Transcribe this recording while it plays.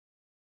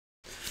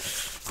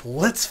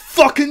Let's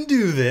fucking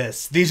do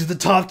this! These are the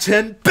top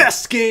 10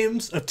 best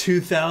games of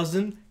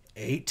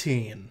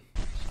 2018.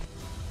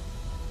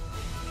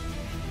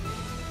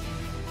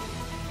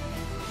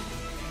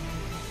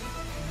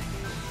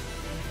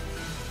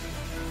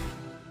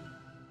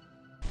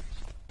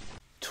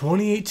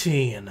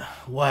 (2018)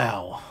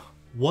 Wow,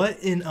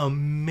 what an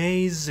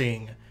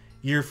amazing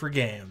year for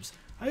games.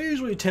 I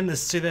usually tend to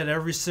say that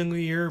every single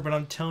year, but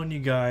I'm telling you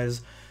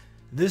guys,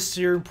 this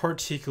year in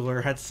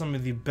particular had some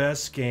of the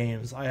best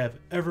games I have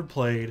ever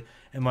played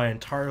in my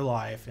entire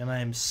life, and I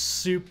am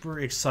super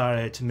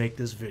excited to make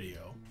this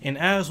video. And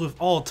as with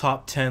all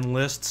top 10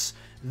 lists,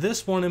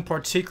 this one in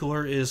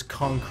particular is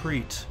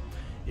concrete.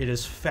 It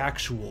is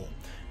factual.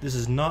 This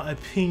is not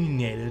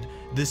opinionated.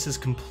 This is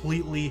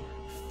completely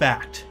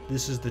fact.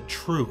 This is the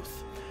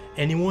truth.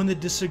 Anyone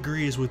that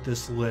disagrees with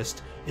this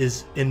list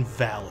is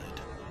invalid.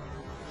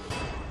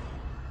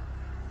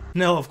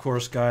 Now, of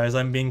course, guys,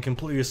 I'm being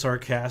completely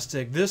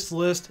sarcastic. This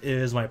list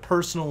is my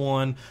personal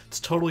one.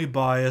 It's totally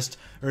biased.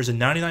 There's a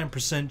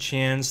 99%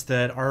 chance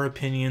that our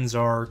opinions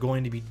are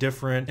going to be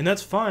different, and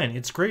that's fine.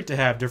 It's great to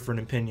have different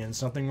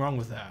opinions. Nothing wrong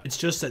with that. It's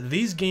just that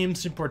these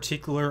games in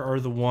particular are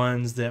the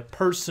ones that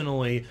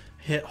personally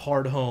hit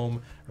hard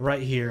home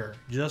right here,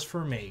 just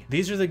for me.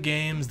 These are the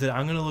games that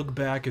I'm going to look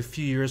back a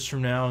few years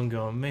from now and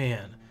go,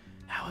 man,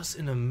 that was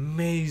an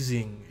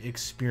amazing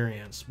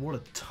experience. What a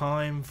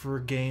time for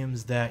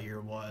games that year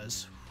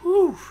was.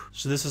 Whew.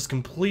 So this is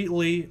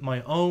completely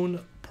my own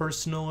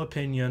personal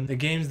opinion. The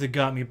games that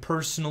got me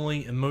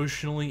personally,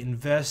 emotionally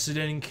invested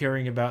in,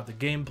 caring about the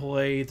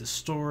gameplay, the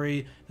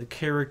story, the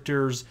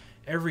characters,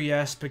 every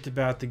aspect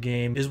about the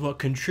game is what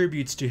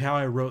contributes to how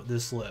I wrote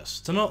this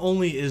list. So not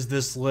only is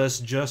this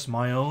list just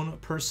my own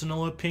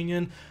personal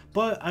opinion,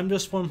 but I'm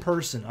just one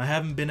person. I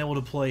haven't been able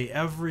to play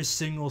every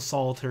single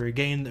solitary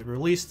game that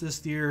released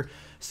this year,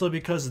 so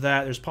because of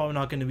that, there's probably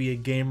not going to be a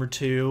game or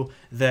two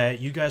that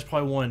you guys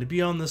probably wanted to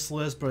be on this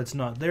list, but it's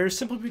not there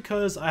simply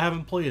because I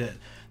haven't played it.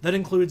 That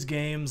includes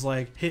games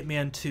like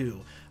Hitman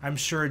 2. I'm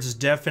sure it's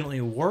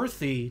definitely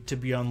worthy to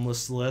be on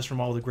this list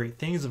from all the great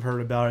things I've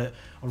heard about it.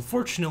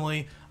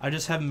 Unfortunately, I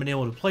just haven't been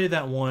able to play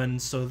that one,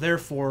 so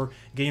therefore,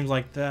 games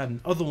like that and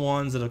other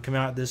ones that have come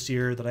out this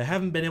year that I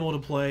haven't been able to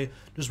play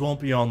just won't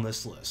be on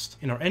this list.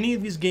 And are any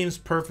of these games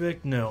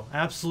perfect? No,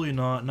 absolutely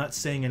not. Not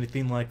saying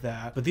anything like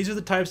that. But these are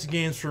the types of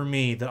games for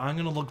me that I'm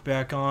going to look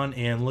back on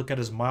and look at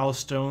as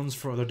milestones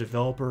for other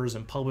developers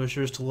and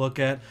publishers to look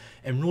at,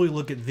 and really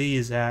look at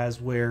these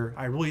as where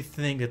I really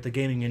think that the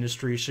gaming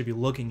industry should be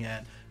looking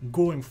at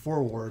going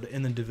forward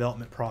in the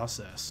development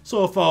process.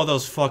 So with all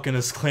those fucking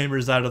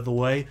disclaimers out of the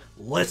way,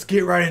 let's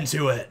get right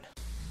into it.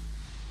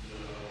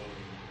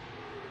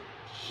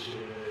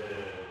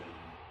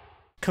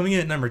 Coming in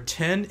at number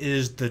 10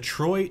 is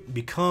Detroit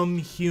Become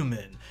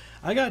Human.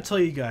 I gotta tell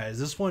you guys,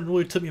 this one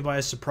really took me by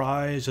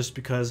surprise just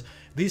because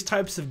these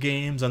types of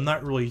games I'm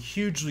not really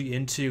hugely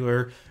into,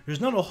 or there's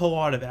not a whole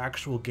lot of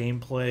actual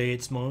gameplay.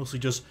 It's mostly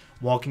just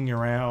walking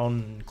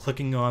around and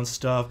clicking on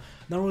stuff.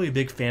 Not really a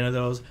big fan of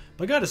those,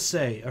 but I gotta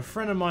say, a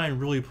friend of mine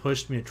really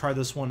pushed me to try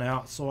this one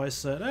out, so I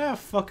said,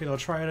 fuck it, I'll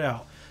try it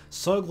out.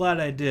 So glad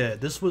I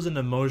did. This was an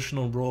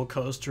emotional roller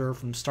coaster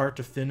from start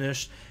to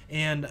finish,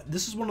 and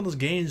this is one of those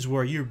games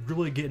where you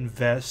really get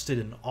invested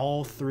in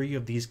all three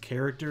of these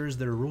characters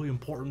that are really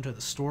important to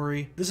the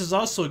story. This is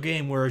also a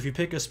game where if you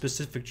pick a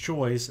specific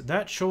choice,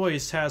 that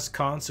choice has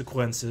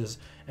consequences,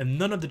 and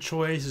none of the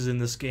choices in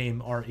this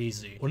game are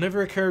easy.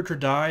 Whenever a character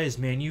dies,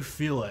 man, you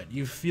feel it.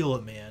 You feel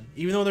it, man.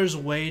 Even though there's a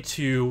way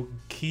to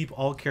keep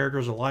all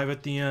characters alive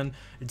at the end,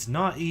 it's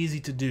not easy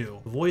to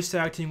do. The voice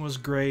acting was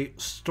great,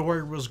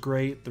 story was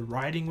great, the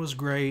writing was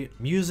great,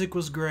 music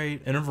was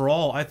great, and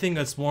overall, I think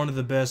that's one of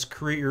the best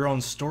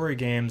create-your-own story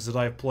games that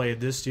I've played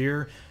this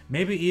year,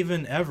 maybe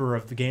even ever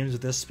of the games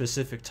of this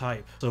specific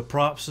type. So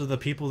props to the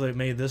people that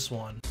made this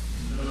one.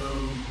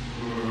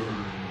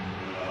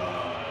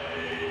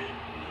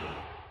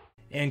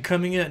 And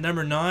coming in at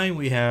number 9,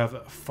 we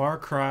have Far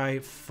Cry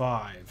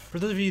 5. For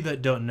those of you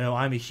that don't know,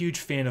 I'm a huge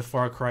fan of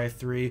Far Cry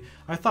 3.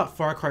 I thought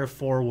Far Cry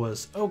 4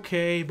 was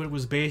okay, but it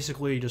was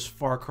basically just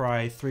Far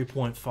Cry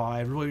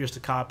 3.5, really just a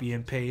copy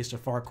and paste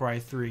of Far Cry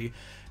 3.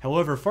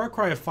 However, Far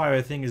Cry 5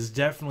 I think is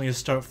definitely a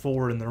step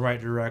forward in the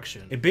right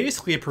direction. It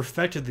basically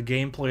perfected the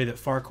gameplay that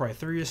Far Cry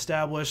 3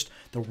 established.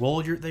 The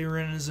world that you're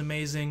in is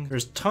amazing.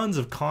 There's tons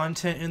of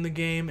content in the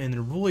game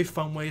and really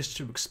fun ways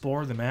to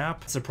explore the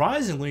map.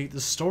 Surprisingly,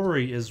 the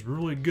story is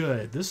really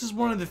good. This is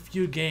one of the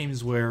few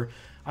games where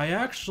I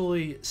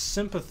actually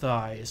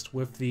sympathized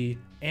with the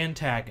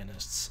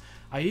antagonists.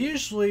 I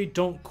usually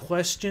don't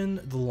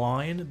question the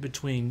line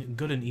between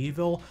good and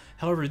evil.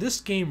 However, this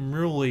game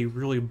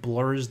really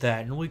blurs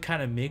that and really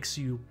kind of makes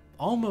you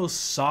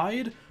almost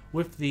side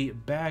with the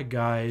bad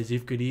guys, if you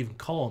could even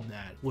call them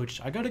that, which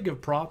I gotta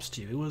give props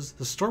to.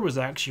 The story was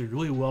actually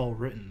really well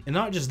written. And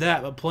not just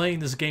that, but playing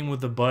this game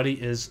with a buddy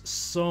is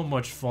so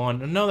much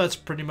fun. I know that's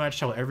pretty much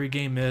how every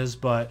game is,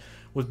 but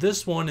with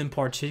this one in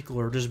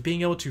particular, just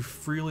being able to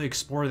freely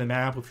explore the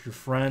map with your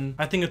friend,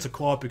 I think it's a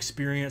co-op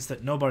experience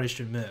that nobody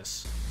should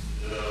miss.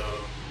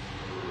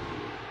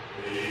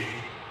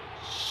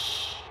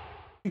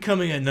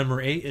 Coming at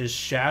number 8 is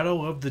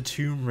Shadow of the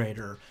Tomb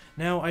Raider.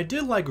 Now, I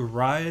did like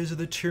Rise of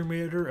the Tomb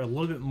Raider a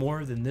little bit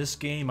more than this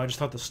game. I just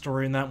thought the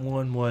story in that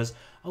one was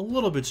a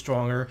little bit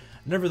stronger.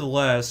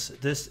 Nevertheless,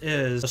 this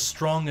is a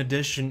strong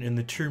addition in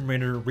the Tomb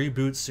Raider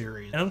reboot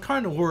series. And I'm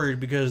kind of worried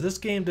because this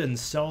game didn't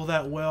sell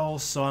that well,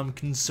 so I'm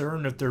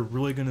concerned if they're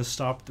really going to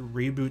stop the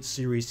reboot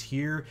series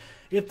here.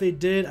 If they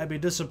did, I'd be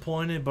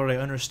disappointed, but I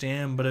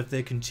understand. But if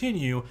they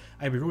continue,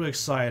 I'd be really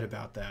excited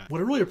about that. What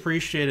I really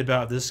appreciate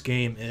about this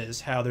game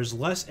is how there's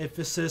less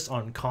emphasis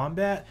on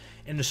combat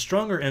and a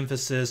stronger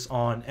emphasis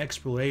on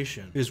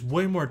exploration. There's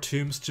way more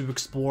tombs to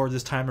explore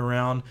this time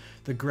around.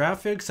 The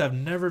graphics have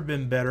never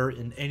been better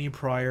in any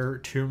prior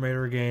Tomb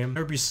Raider game.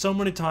 There would be so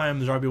many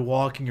times where I'd be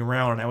walking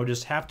around and I would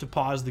just have to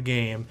pause the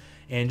game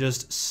and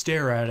just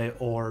stare at it,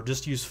 or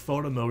just use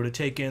photo mode to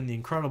take in the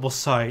incredible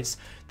sights.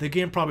 The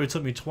game probably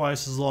took me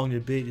twice as long to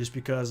beat just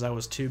because I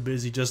was too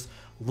busy just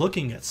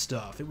looking at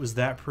stuff. It was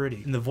that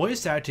pretty. And the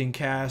voice acting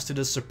cast did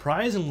a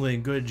surprisingly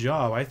good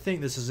job. I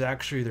think this is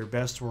actually their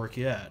best work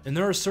yet. And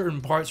there are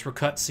certain parts where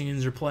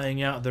cutscenes are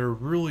playing out that are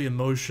really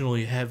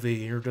emotionally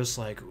heavy, and you're just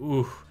like,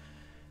 ooh,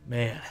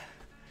 man.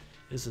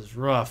 This is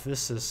rough.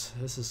 This is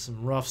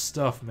some rough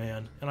stuff,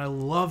 man. And I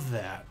love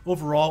that.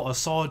 Overall, a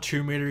solid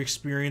Tomb Raider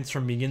experience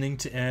from beginning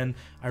to end.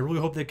 I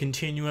really hope they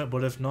continue it,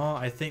 but if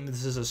not, I think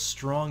this is a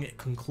strong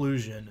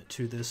conclusion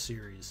to this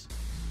series.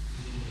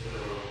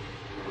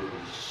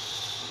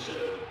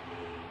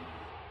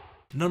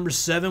 Number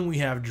 7, we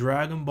have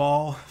Dragon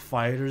Ball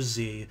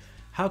FighterZ.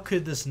 How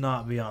could this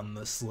not be on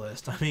this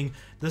list? I mean,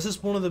 this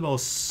is one of the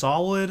most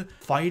solid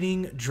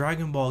fighting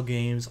Dragon Ball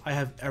games I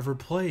have ever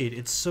played.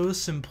 It's so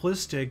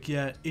simplistic,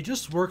 yet it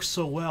just works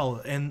so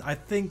well. And I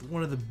think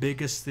one of the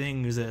biggest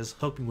things that is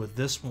helping with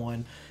this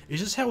one is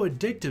just how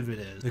addictive it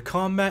is. The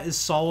combat is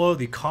solid,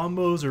 the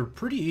combos are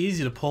pretty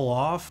easy to pull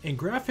off, and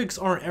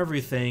graphics aren't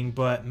everything,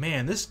 but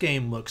man, this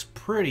game looks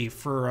pretty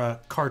for a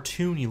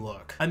cartoony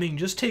look. I mean,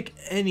 just take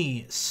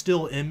any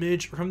still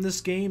image from this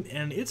game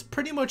and it's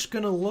pretty much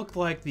gonna look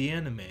like the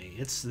anime.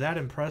 It's that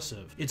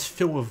impressive. It's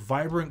filled with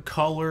vibrant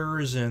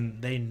colors,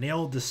 and they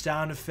nailed the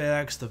sound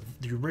effects. The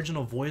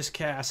original voice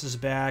cast is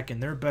back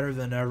and they're better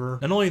than ever.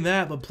 Not only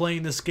that, but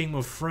playing this game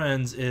with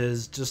friends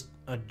is just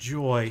a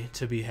joy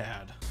to be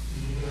had.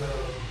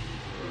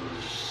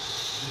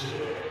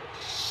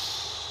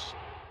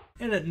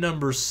 And at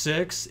number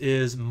 6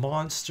 is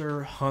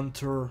Monster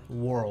Hunter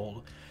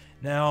World.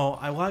 Now,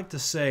 I like to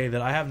say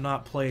that I have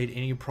not played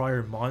any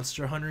prior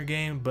Monster Hunter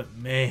game, but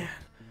man,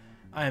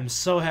 I am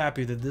so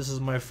happy that this is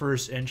my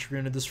first entry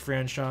into this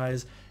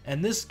franchise,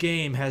 and this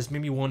game has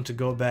made me want to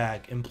go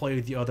back and play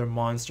the other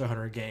Monster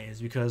Hunter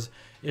games because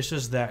it's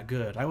just that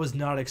good. I was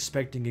not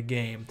expecting a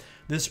game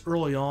this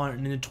early on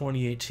into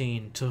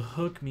 2018 to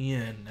hook me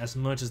in as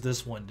much as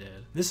this one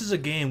did. This is a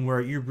game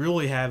where you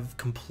really have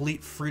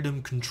complete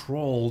freedom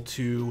control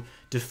to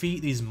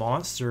defeat these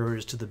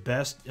monsters to the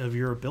best of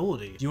your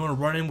ability. Do you want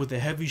to run in with a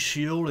heavy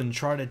shield and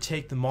try to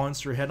take the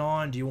monster head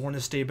on? Do you want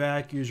to stay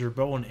back, use your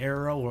bow and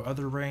arrow or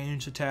other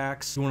ranged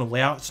attacks? Do you want to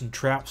lay out some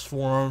traps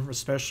for them,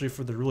 especially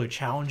for the really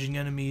challenging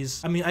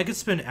enemies? I mean, I could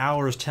spend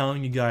hours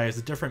telling you guys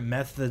the different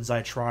methods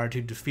I try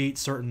to defeat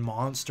certain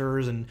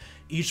monsters, and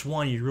each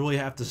one you really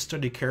have to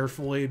study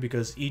carefully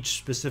because each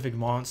specific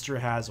monster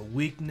has a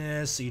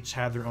weakness, each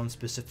have their own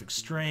specific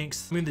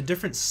strengths. I mean, the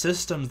different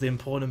systems they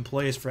put in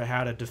place for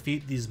how to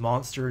defeat these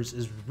monsters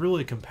is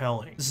really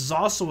compelling. This is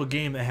also a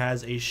game that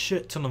has a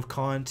shit ton of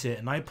content,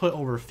 and I put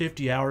over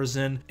 50 hours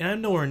in, and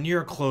I'm nowhere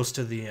near close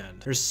to the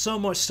end. There's so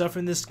much stuff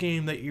in this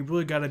game that you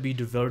really gotta be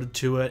devoted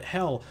to it.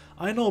 Hell,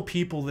 I know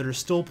people that are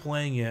still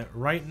playing it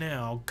right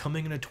now,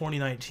 coming into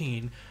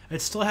 2019,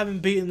 that still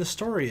haven't beaten the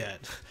story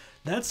yet.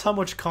 That's how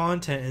much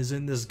content is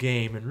in this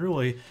game, and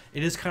really,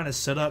 it is kind of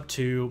set up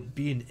to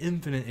be an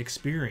infinite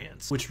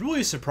experience, which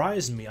really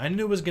surprised me. I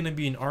knew it was going to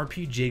be an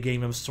RPG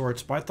game of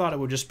sorts, but I thought it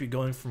would just be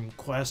going from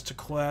quest to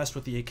quest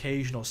with the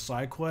occasional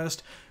side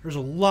quest. There's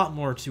a lot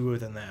more to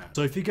it than that.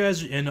 So if you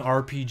guys are into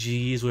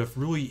RPGs with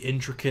really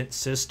intricate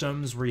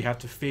systems where you have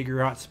to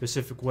figure out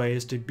specific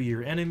ways to beat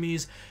your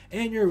enemies,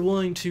 and you're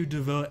willing to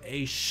devote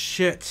a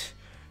shit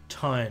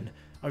ton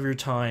of your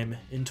time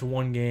into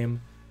one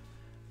game,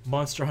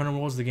 Monster Hunter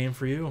World is the game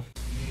for you.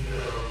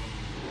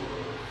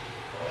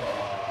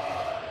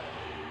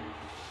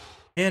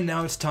 And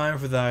now it's time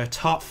for the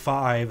top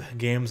 5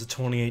 games of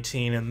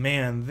 2018, and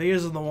man,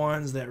 these are the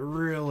ones that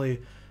really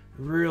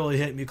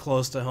hit me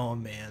close to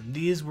home, man.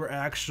 These were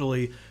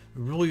actually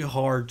really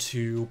hard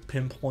to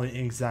pinpoint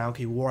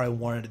exactly where I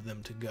wanted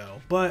them to go.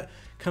 But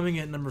coming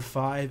in at number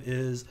 5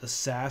 is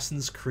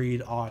Assassin's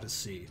Creed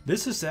Odyssey.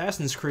 This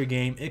Assassin's Creed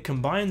game, it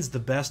combines the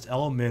best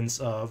elements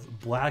of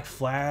Black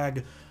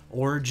Flag,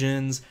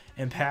 Origins,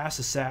 and past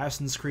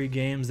Assassin's Creed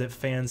games that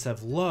fans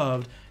have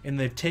loved, and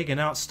they've taken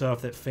out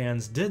stuff that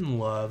fans didn't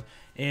love,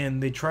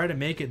 and they try to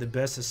make it the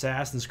best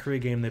Assassin's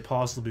Creed game they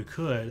possibly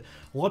could.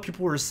 A lot of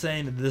people were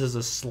saying that this is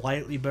a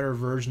slightly better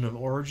version of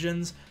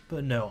Origins,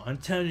 but no, I'm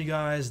telling you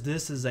guys,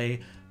 this is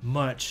a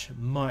much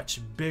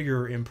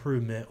bigger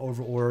improvement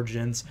over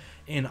Origins,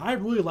 and I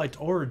really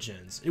liked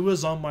Origins. It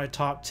was on my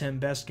top 10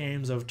 best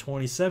games of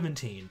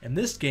 2017, and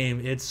this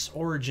game, it's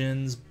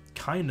Origins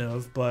kind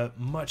of, but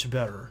much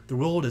better. The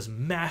world is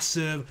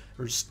massive,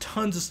 there's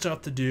tons of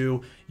stuff to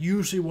do.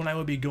 Usually when I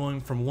would be going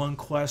from one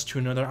quest to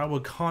another, I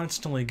would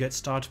constantly get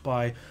stopped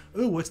by,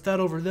 ooh, what's that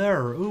over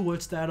there? Or, ooh,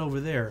 what's that over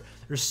there?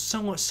 There's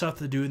so much stuff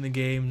to do in the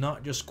game,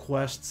 not just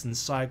quests and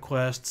side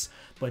quests,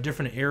 but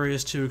different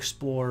areas to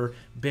explore,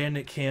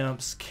 bandit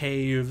camps,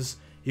 caves.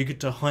 You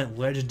get to hunt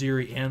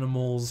legendary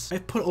animals.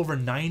 I've put over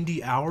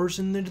 90 hours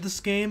into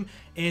this game,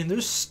 and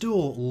there's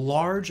still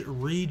large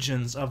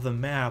regions of the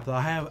map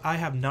that I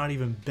have not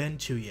even been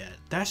to yet.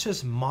 That's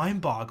just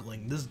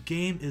mind-boggling. This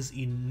game is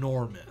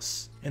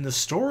enormous. And the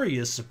story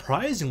is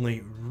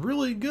surprisingly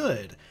really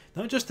good.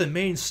 Not just the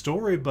main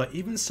story, but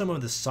even some of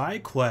the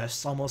side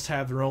quests almost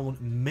have their own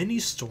mini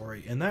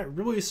story, and that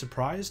really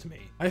surprised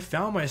me. I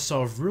found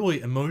myself really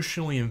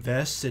emotionally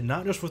invested,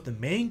 not just with the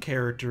main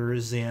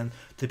characters and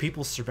the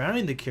people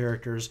surrounding the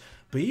characters,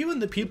 but even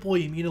the people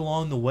you meet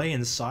along the way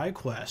in side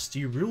quests.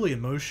 You really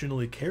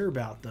emotionally care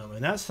about them,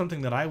 and that's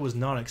something that I was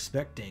not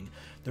expecting.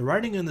 The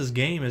writing in this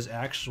game is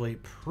actually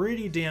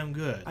pretty damn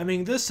good. I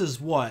mean, this is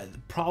what,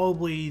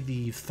 probably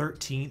the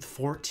 13th,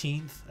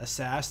 14th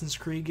Assassin's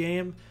Creed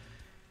game?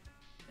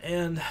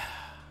 And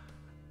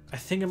I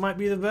think it might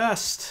be the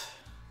best.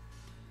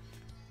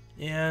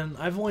 And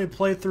I've only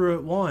played through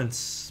it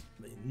once,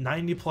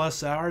 90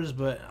 plus hours,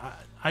 but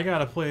I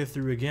gotta play it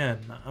through again.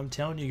 I'm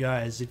telling you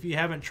guys, if you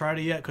haven't tried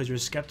it yet because you're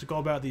skeptical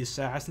about the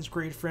Assassin's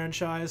Creed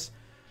franchise,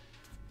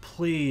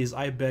 please,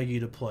 I beg you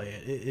to play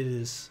it. It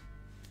is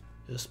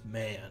just,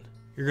 man,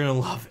 you're gonna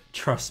love it,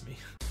 trust me.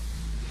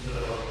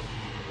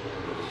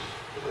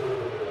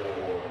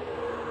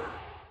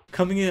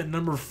 Coming in at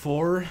number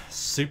 4,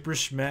 Super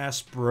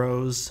Smash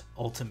Bros.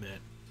 Ultimate.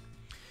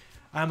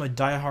 I'm a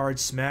diehard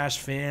Smash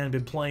fan,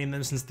 been playing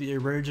them since the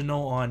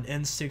original on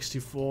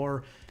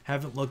N64,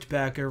 haven't looked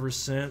back ever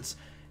since,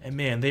 and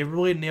man, they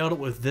really nailed it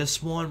with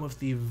this one, with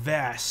the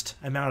vast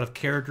amount of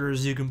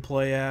characters you can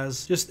play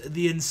as, just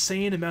the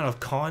insane amount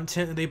of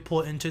content that they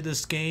put into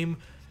this game.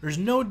 There's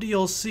no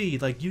DLC,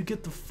 like you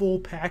get the full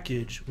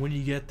package when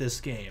you get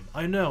this game.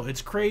 I know,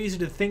 it's crazy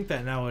to think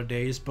that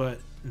nowadays, but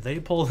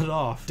they pulled it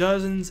off.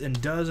 Dozens and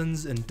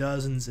dozens and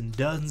dozens and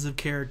dozens of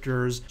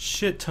characters,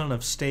 shit ton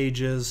of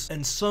stages,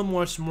 and so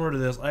much more to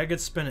this. I could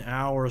spend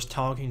hours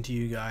talking to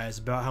you guys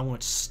about how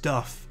much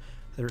stuff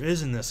there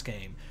is in this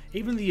game.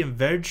 Even the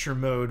adventure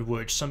mode,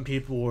 which some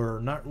people were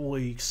not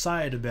really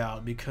excited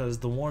about because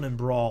the one in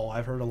Brawl,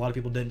 I've heard a lot of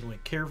people didn't really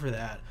care for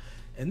that.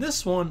 And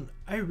this one,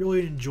 I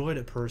really enjoyed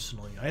it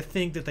personally. I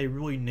think that they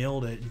really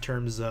nailed it in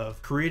terms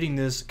of creating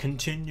this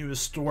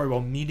continuous story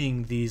while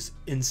meeting these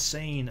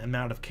insane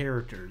amount of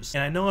characters.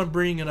 And I know I'm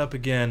bringing it up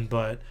again,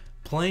 but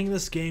playing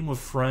this game with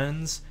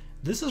friends,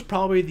 this is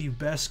probably the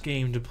best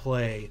game to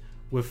play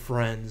with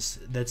friends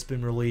that's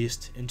been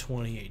released in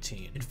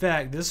 2018. In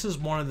fact, this is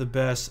one of the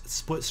best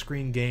split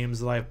screen games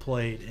that I've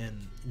played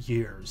in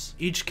years.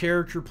 Each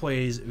character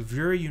plays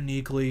very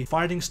uniquely,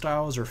 fighting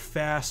styles are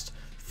fast,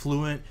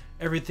 fluent,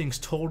 everything's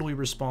totally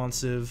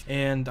responsive,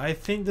 and I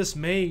think this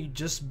may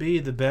just be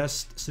the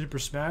best Super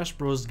Smash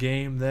Bros.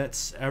 Game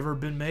that's ever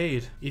been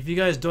made. If you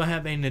guys don't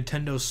have a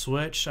Nintendo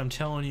Switch, I'm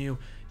telling you,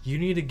 you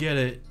need to get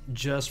it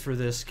just for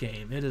this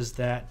game. It is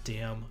that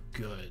damn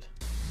good.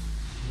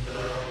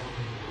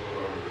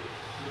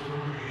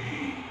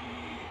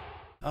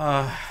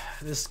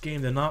 This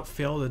game did not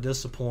fail to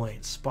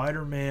disappoint.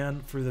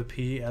 Spider-Man for the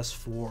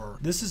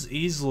PS4. This is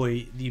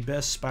easily the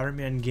best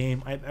Spider-Man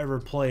game I've ever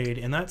played,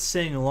 and that's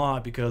saying a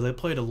lot because I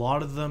played a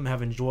lot of them,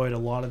 have enjoyed a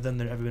lot of them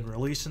that have been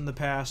released in the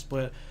past,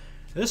 but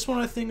this one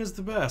I think is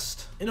the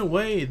best. In a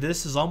way,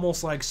 this is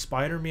almost like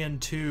Spider-Man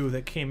 2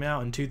 that came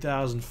out in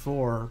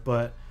 2004,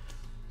 but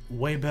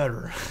way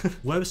better.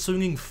 Web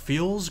swinging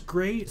feels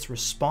great, it's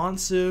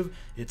responsive,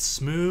 it's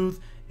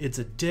smooth, it's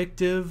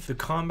addictive, the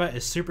combat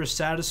is super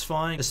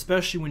satisfying,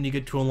 especially when you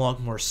get to unlock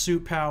more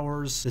suit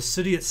powers. The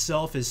city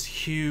itself is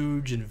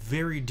huge and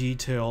very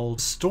detailed.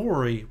 The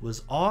story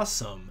was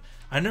awesome.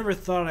 I never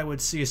thought I would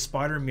see a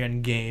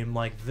Spider-Man game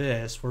like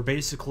this, where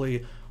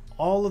basically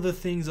all of the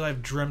things that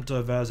I've dreamt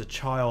of as a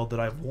child that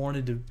I've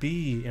wanted to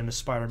be in a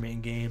Spider-Man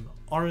game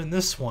are in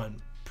this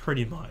one,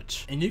 pretty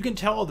much. And you can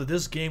tell that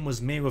this game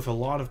was made with a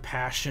lot of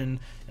passion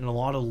and a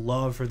lot of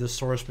love for the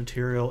source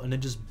material, and it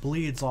just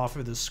bleeds off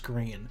of the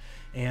screen.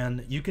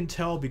 And you can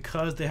tell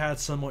because they had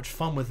so much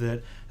fun with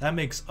it, that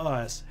makes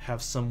us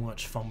have so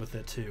much fun with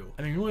it too.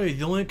 I mean, really,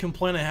 the only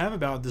complaint I have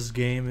about this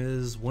game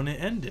is when it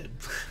ended.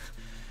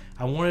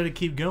 I wanted to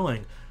keep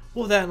going.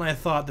 Well, that, and I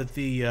thought that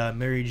the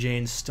Mary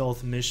Jane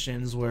stealth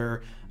missions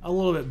were a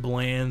little bit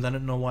bland. I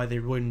don't know why they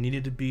really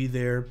needed to be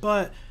there,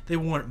 but they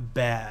weren't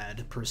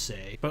bad per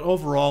se. But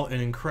overall,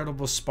 an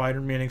incredible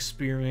Spider-Man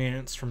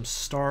experience from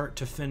start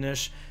to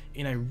finish.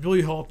 and I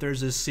really hope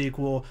there's a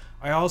sequel.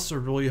 I also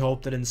really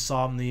hope that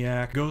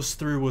Insomniac goes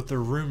through with the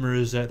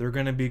rumors that they're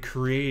going to be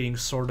creating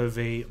sort of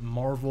a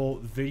Marvel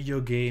video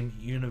game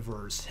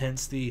universe,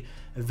 hence the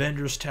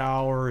Avengers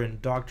Tower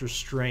and Doctor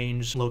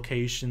Strange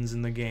locations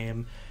in the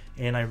game.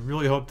 And I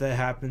really hope that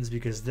happens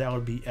because that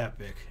would be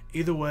epic.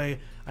 Either way,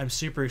 I'm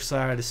super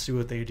excited to see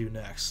what they do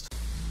next.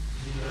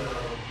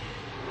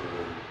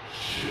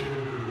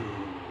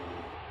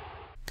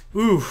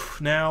 Oof,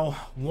 now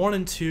 1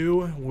 and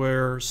 2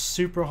 were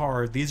super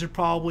hard. These are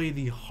probably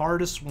the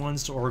hardest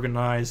ones to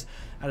organize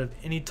out of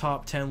any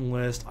top 10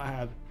 list I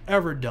have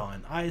ever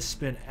done. I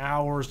spent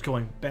hours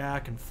going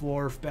back and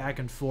forth.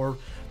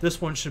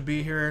 This one should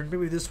be here,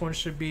 maybe this one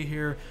should be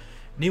here.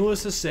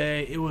 Needless to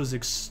say, it was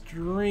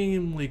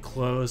extremely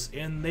close,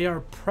 and they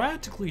are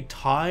practically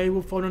tied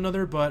with one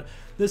another, but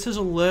this is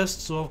a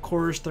list, so of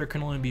course there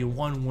can only be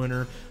one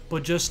winner.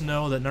 But just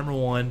know that number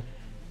 1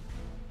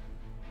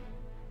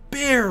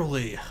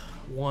 barely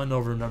won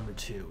over number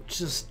 2.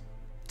 Just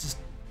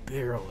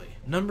barely.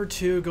 Number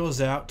 2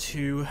 goes out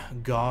to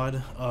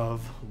God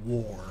of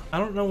War. I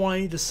don't know what I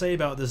need to say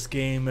about this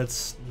game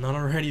that's not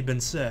already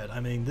been said. I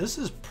mean, this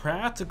is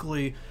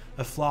practically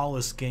a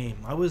flawless game.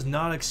 I was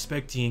not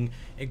expecting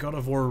a God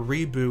of War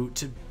reboot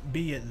to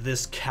be at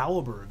this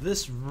caliber.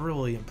 This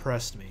really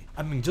impressed me.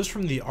 I mean, just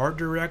from the art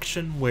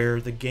direction,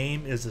 where the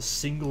game is a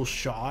single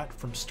shot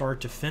from start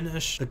to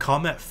finish, the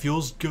combat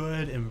feels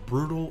good and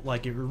brutal.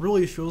 Like, it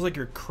really feels like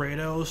you're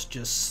Kratos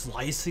just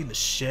slicing the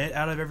shit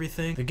out of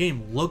everything. The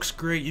game looks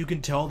great. You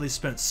can tell they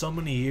spent so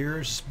many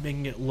years just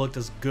making it look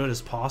as good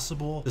as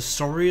possible. The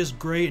story is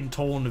great and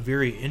told in a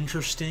very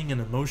interesting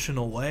and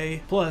emotional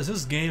way. Plus,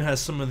 this game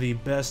has some of the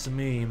best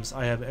memes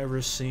I have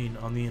ever seen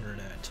on the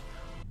internet.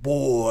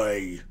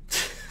 Boy.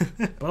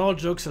 But all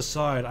jokes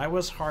aside, I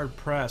was hard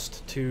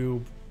pressed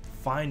to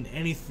find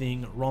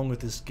anything wrong with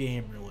this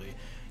game, really.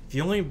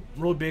 The only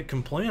real big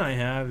complaint I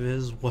have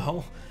is,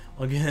 well,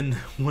 again,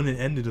 when it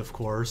ended, of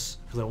course,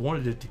 because I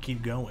wanted it to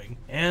keep going.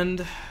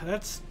 And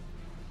that's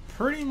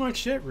pretty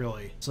much it,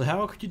 really. So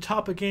how could you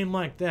top a game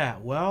like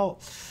that?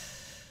 Well,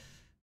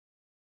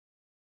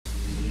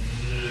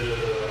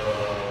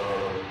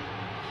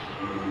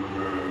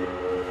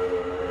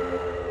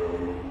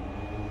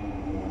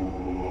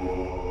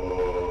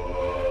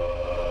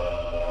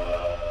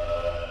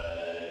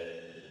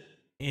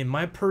 in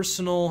my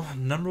personal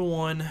number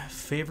 1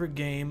 favorite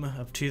game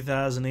of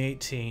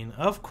 2018,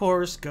 of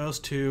course, goes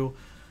to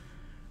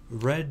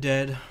Red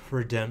Dead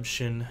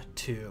Redemption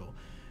 2.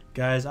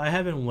 Guys, I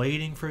have been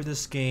waiting for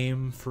this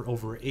game for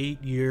over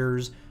 8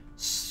 years,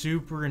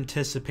 super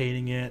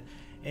anticipating it,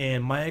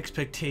 and my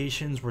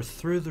expectations were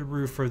through the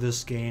roof for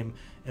this game,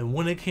 and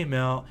when it came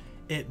out,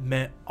 it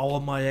met all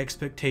of my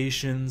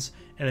expectations,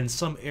 and in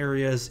some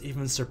areas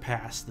even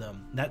surpassed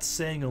them. That's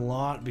saying a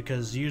lot,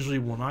 because usually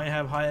when I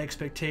have high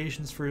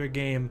expectations for a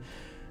game,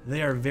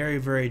 they are very,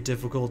 very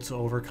difficult to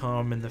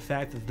overcome, and the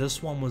fact that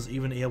this one was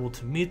even able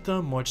to meet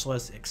them, much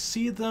less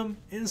exceed them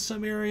in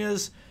some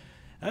areas,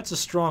 that's a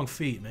strong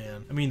feat,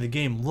 man. I mean, the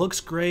game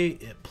looks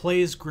great, it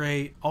plays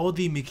great, all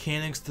the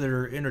mechanics that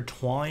are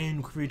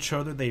intertwined with each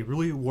other, they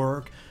really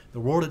work. The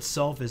world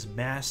itself is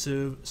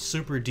massive,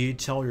 super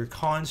detailed, you're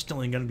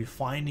constantly going to be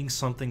finding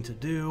something to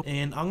do,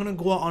 and I'm going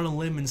to go out on a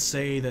limb and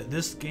say that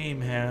this game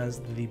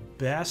has the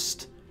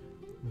best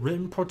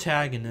written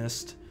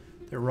protagonist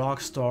that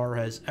Rockstar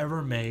has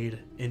ever made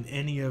in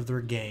any of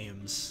their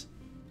games,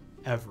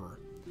 ever.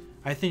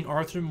 I think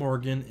Arthur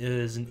Morgan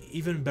is an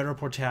even better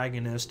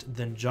protagonist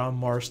than John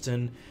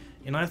Marston,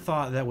 and I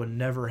thought that would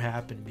never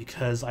happen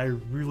because I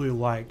really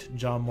liked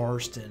John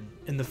Marston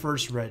in the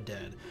first Red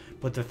Dead.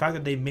 But the fact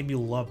that they made me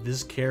love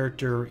this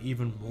character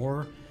even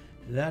more,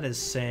 that is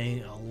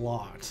saying a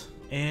lot.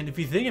 And if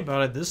you think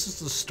about it, this is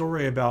the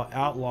story about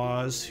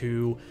outlaws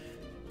who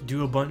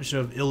do a bunch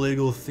of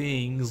illegal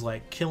things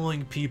like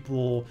killing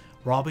people,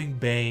 robbing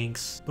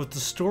banks, but the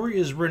story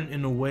is written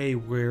in a way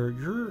where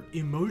you're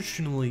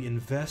emotionally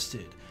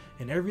invested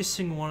in every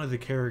single one of the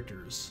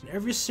characters. And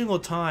every single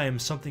time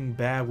something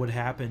bad would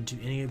happen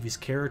to any of these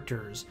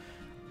characters,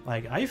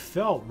 like, I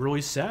felt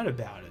really sad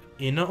about it.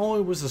 And not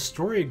only was the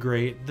story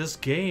great, this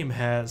game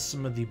has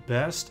some of the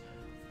best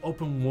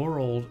open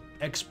world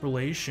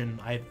exploration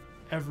I've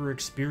ever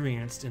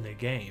experienced in a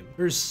game.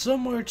 There's so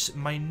much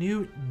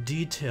minute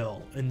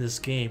detail in this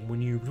game.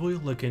 When you really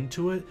look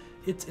into it,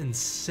 it's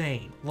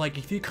insane. Like,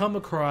 if you come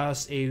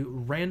across a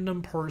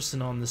random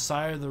person on the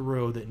side of the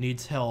road that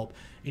needs help,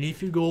 and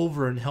if you go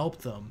over and help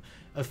them,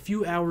 a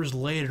few hours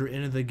later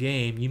into the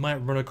game, you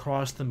might run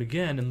across them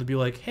again and they'll be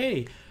like,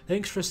 hey,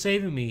 thanks for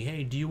saving me.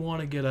 Hey, do you want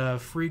to get a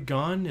free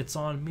gun? It's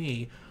on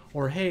me.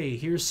 Or, hey,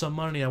 here's some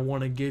money I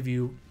want to give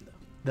you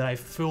that I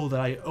feel that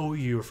I owe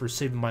you for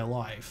saving my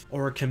life.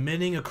 Or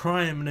committing a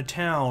crime in a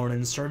town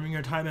and serving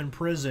your time in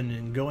prison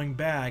and going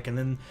back, and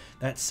then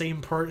that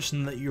same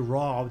person that you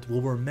robbed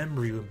will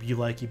remember you and be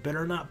like, you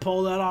better not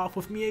pull that off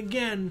with me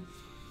again,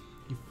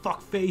 you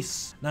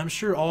fuckface. And I'm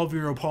sure all of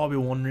you are probably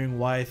wondering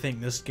why I think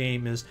this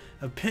game is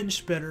a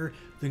pinch better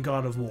than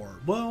God of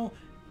War. Well,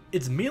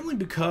 It's mainly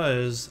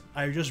because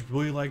I just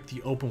really like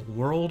the open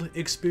world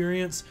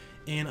experience,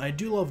 and I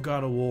do love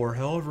God of War.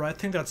 However, I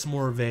think that's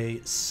more of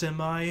a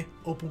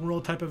semi-open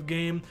world type of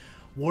game.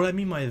 What I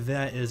mean by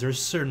that is there's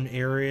certain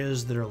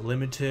areas that are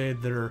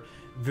limited, that are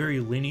very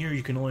linear.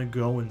 You can only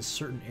go in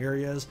certain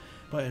areas.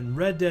 But in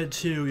Red Dead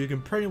 2, you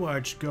can pretty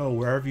much go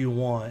wherever you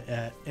want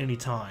at any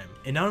time.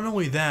 And not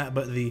only that,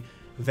 but the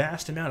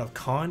vast amount of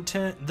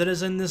content that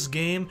is in this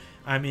game.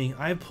 I mean,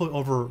 I've put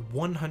over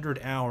 100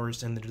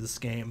 hours into this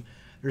game.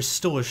 There's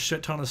still a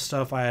shit ton of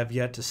stuff I have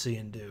yet to see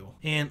and do.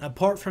 And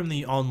apart from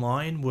the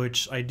online,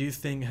 which I do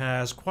think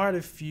has quite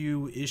a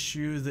few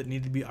issues that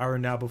need to be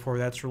ironed out before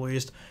that's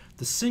released,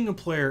 the single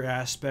player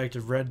aspect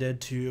of Red Dead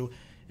 2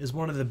 is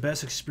one of the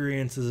best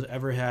experiences I've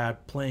ever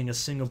had playing a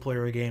single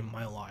player game in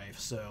my life.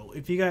 So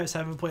if you guys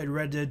haven't played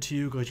Red Dead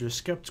 2 because you're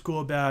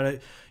skeptical about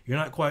it, you're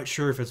not quite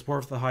sure if it's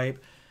worth the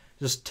hype,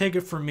 just take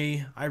it from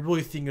me. I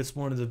really think it's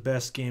one of the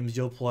best games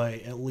you'll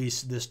play, at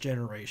least this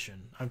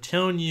generation. I'm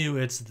telling you,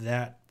 it's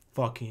that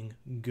fucking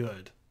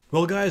good.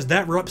 Well guys,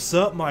 that wraps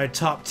up my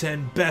top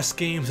 10 best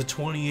games of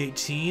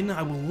 2018.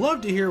 I would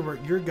love to hear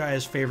what your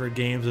guys' favorite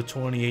games of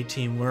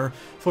 2018 were.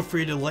 Feel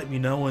free to let me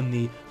know in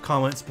the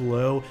comments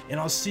below. And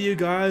I'll see you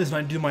guys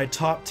when I do my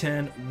top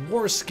 10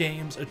 worst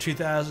games of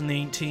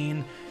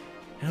 2018.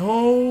 And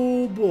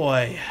oh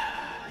boy,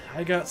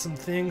 I got some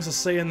things to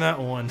say in that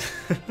one.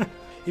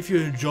 If you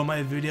enjoyed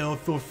my video,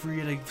 feel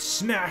free to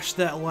smash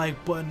that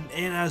like button.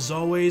 And as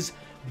always,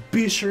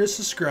 be sure to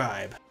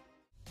subscribe.